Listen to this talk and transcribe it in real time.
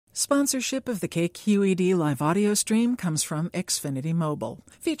Sponsorship of the KQED live audio stream comes from Xfinity Mobile,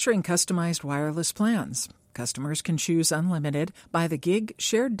 featuring customized wireless plans. Customers can choose unlimited, by the gig,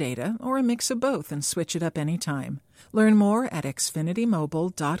 shared data, or a mix of both and switch it up anytime. Learn more at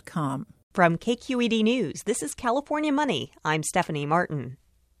xfinitymobile.com. From KQED News, this is California Money. I'm Stephanie Martin.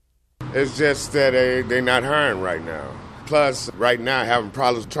 It's just that they're not hiring right now. Plus, right now, having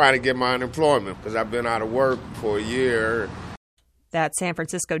problems trying to get my unemployment because I've been out of work for a year. That's San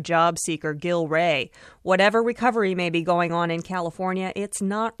Francisco job seeker Gil Ray. Whatever recovery may be going on in California, it's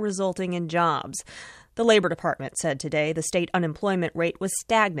not resulting in jobs. The Labor Department said today the state unemployment rate was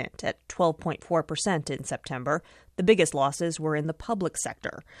stagnant at 12.4% in September. The biggest losses were in the public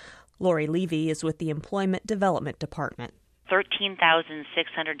sector. Lori Levy is with the Employment Development Department.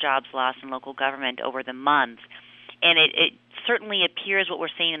 13,600 jobs lost in local government over the month. And it certainly appears what we're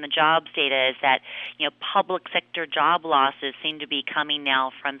seeing in the jobs data is that, public sector job losses seem to be coming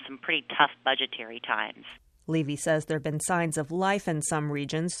now from some pretty tough budgetary times. Levy says there have been signs of life in some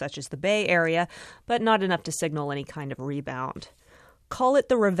regions, such as the Bay Area, but not enough to signal any kind of rebound. Call it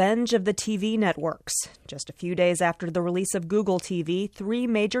the revenge of the TV networks. Just a few days after the release of Google TV, 3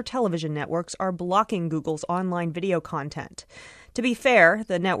 major television networks are blocking Google's online video content. To be fair,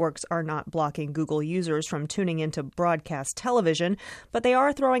 the networks are not blocking Google users from tuning into broadcast television, but they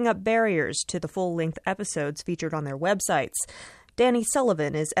are throwing up barriers to the full-length episodes featured on their websites. Danny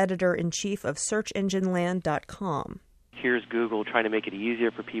Sullivan is editor-in-chief of SearchEngineLand.com. Here's Google trying to make it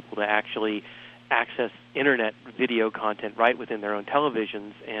easier for people to actually access internet video content right within their own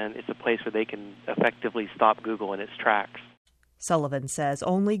televisions, and it's a place where they can effectively stop Google in its tracks. Sullivan says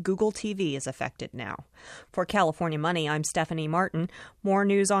only Google TV is affected now. For California Money, I'm Stephanie Martin. More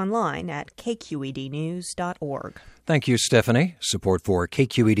news online at kqednews.org. Thank you, Stephanie. Support for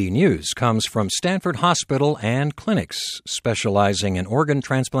KQED News comes from Stanford Hospital and Clinics, specializing in organ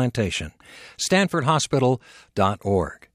transplantation. stanfordhospital.org.